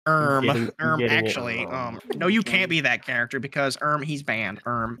Actually, no, you can't be that character because he's banned.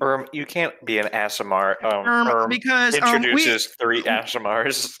 You can't be an ASMR. Because introduces 3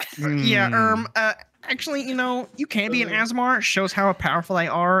 ASMRs. Yeah, actually, you know, you can be an ASMR. Shows how powerful they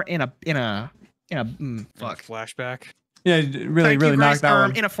are in a flashback. Yeah, really knocked that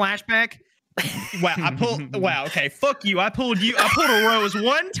one. In a flashback. Wow, okay, fuck you. I pulled a Rose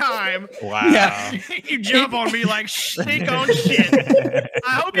one time. Wow. Yeah. You jump on me like stick on shit.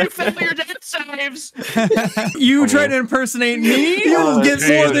 I hope you fail your death saves. You try to impersonate me, you'll get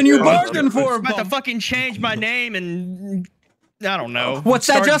more than you bargained for. I'm about to fucking change my name and I don't know. What's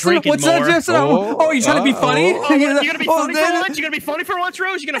that, Justin? What's that, Justin? Oh, you trying to be funny? You're gonna be funny for once? You're gonna be funny for once,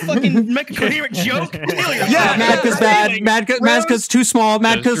 Rose? You're gonna fucking make a coherent joke? Yeah, Madka's bad. Madka's too small.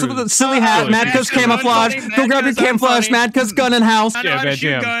 Madka's silly hat. Madka's camouflage. Go grab your camouflage. Madka's gun in house. I know how to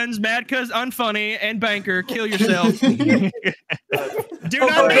shoot guns. Madka's unfunny and banker. Kill yourself. Dude,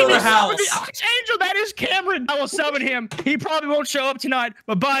 I mean this Archangel. That is Cameron. I will summon him. He probably won't show up tonight,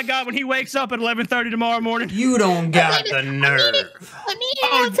 but by God, when he wakes up at 11:30 tomorrow morning, you don't got the nerve. They're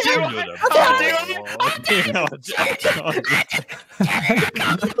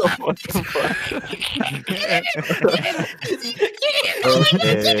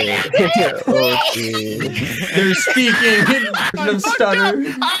speaking in stutter.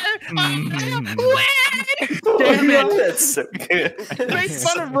 Damn it. That's so good. Made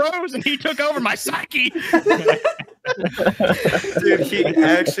fun of Rose and he took over my psyche. Dude, he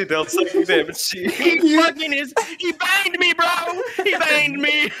actually dealt psychic damage to you. He banged me, bro. He banged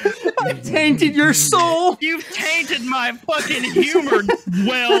me. I tainted your soul. You've tainted my fucking humor.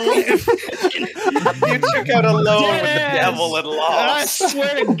 Well, you took out a loan with the devil and lost. I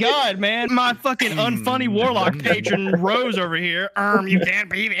swear to God, man, my fucking unfunny warlock patron Rose over here. You can't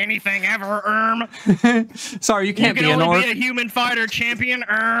beat anything ever. Sorry, you can't be an orc. You can only be a human fighter champion.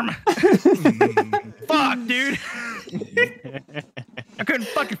 Fuck, dude. I couldn't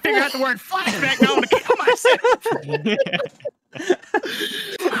fucking figure out the word flashback. Now I'm gonna kill myself.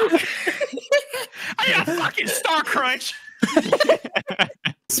 I got a fucking star crunch.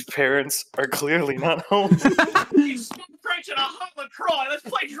 His parents are clearly not home. He's star crunch and a hot LaCroix. Let's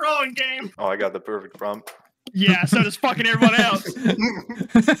play drawing game. Oh, I got the perfect prompt. Yeah, so does fucking everyone else.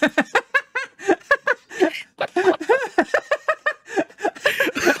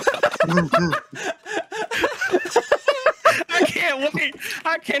 I can't wait.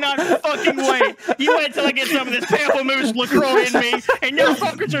 I cannot fucking wait. You wait till I get some of this pamplemousse LaCroix in me, and your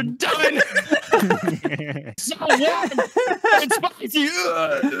fuckers are done. So warm and spicy.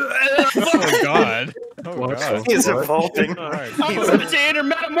 Oh God. Oh God. He's evolving. I'm about to enter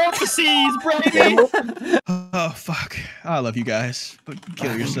metamorphoses, baby. Oh fuck. I love you guys, but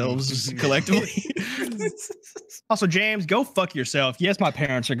kill yourselves collectively. Also, James, go fuck yourself. Yes, my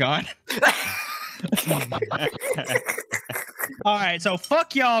parents are gone. All right, so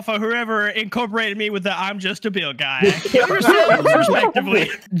fuck y'all for whoever incorporated me with the I'm just a Bill guy. Kill yourselves,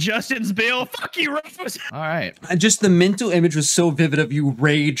 respectively. Justin's Bill. Fuck you, Rufus. All right. Just the mental image was so vivid of you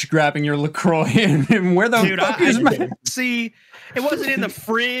rage grabbing your LaCroix and where the fuck is my... See, it wasn't in the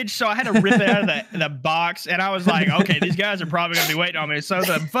fridge, so I had to rip it out of the box, and I was like, okay, these guys are probably going to be waiting on me. So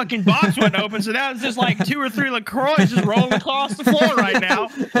the fucking box went open, so now it's just like 2 or 3 LaCroix just rolling across the floor right now.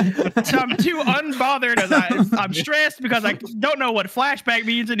 So I'm too unbothered as I'm stressed because I don't know what flashback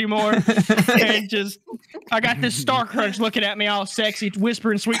means anymore. And just, I got this Star Crunch looking at me all sexy,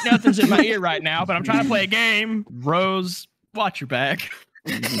 whispering sweet nothings in my ear right now, but I'm trying to play a game. Rose, watch your back.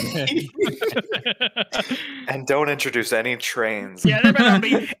 And don't introduce any trains. Yeah, there better not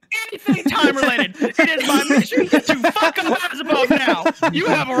be anything time related. It is my mission to fuck up as above now. You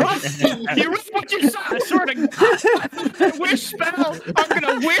have a right. You read what you saw. I swear to God, I wish spell. I'm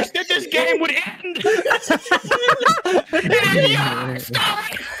gonna wish that this game would end. And your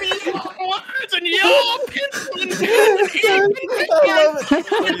story, your words, and your pencil,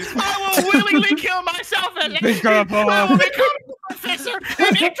 I will willingly kill myself as I will become a professor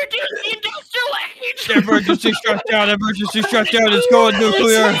and introduce the industrial age. Emergency shutdown. Emergency shutdown. It's going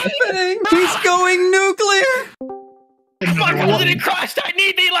nuclear. He's going nuclear. My brother in Christ, I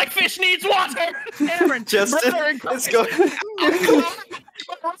need thee like fish needs water. Cameron, Justin, let's go.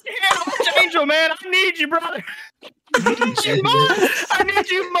 Angel, man, I need you, brother. I need you more. I need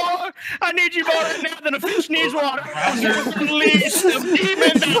you more. I need you more right now than a fish needs water. Release the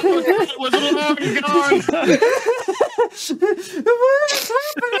demon that was long gone.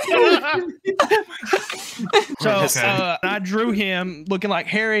 So I drew him looking like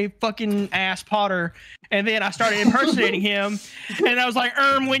Harry fucking ass Potter, and then I started impersonating him, and I was like,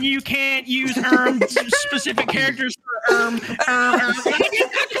 when you can't use specific characters for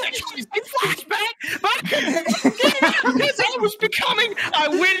Flashback, because I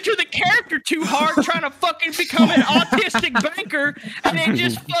went into the character too hard trying to fucking become an autistic banker, and it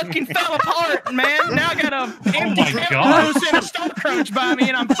just fucking fell apart, man. Now I got a empty house and a stomach crunch by me,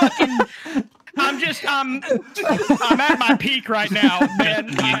 and I'm at my peak right now,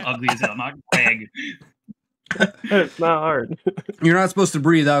 man. Ugly as hell, not Greg. It's not hard. You're not supposed to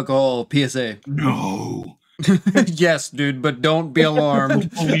breathe alcohol. PSA. No. Yes, dude, but don't be alarmed.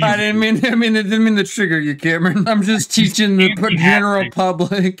 I didn't mean to trigger you, Cameron. I'm just teaching the general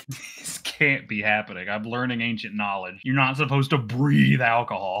public. This can't be happening. I'm learning ancient knowledge. You're not supposed to breathe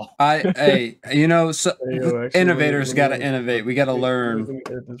alcohol. Innovators got to innovate. We got to learn. Let me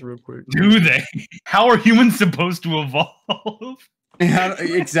edit this real quick. Do they? How are humans supposed to evolve?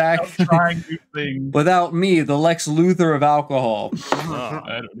 Exactly. Trying new things. Without me, the Lex Luthor of alcohol.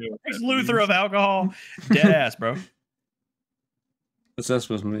 I don't know. Lex Luthor of alcohol. Dead ass, bro. What's that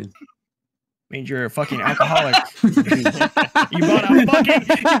supposed to mean? Means you're a fucking alcoholic. You bought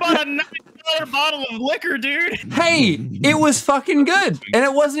a $9 bottle of liquor, dude. Hey, it was fucking good, and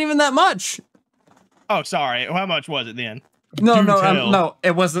it wasn't even that much. Oh, sorry. How much was it then? No,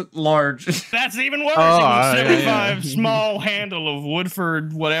 it wasn't large. That's even worse. It was 75 small handle of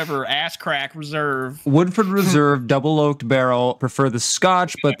Woodford whatever ass crack reserve. Woodford Reserve double oaked barrel. Prefer the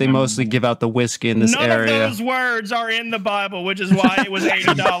Scotch, but they mostly give out the whiskey in this area. None of those words are in the Bible, which is why it was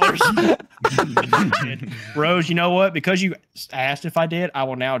 $80. Rose, you know what? Because you asked if I did, I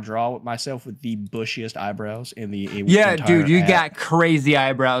will now draw myself with the bushiest eyebrows in the yeah, dude, you got crazy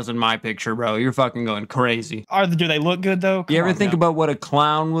eyebrows in my picture, bro. You're fucking going crazy. Do they look good though? You ever think about what a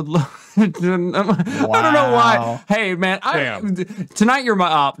clown would look? I don't know why. Hey, man, tonight you're my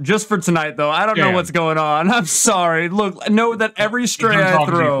op. Just for tonight, though. I don't know what's going on. I'm sorry. Look, know that every stray I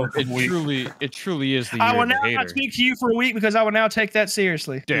throw. It truly is the year I will of the now hater. not speak to you for a week because I will now take that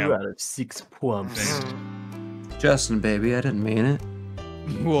seriously. Damn. Out of 6 plumps. Justin, baby, I didn't mean it.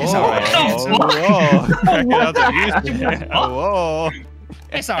 Whoa. It's all right. Whoa.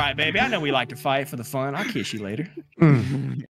 It's all right, baby. I know we like to fight for the fun. I'll kiss you later.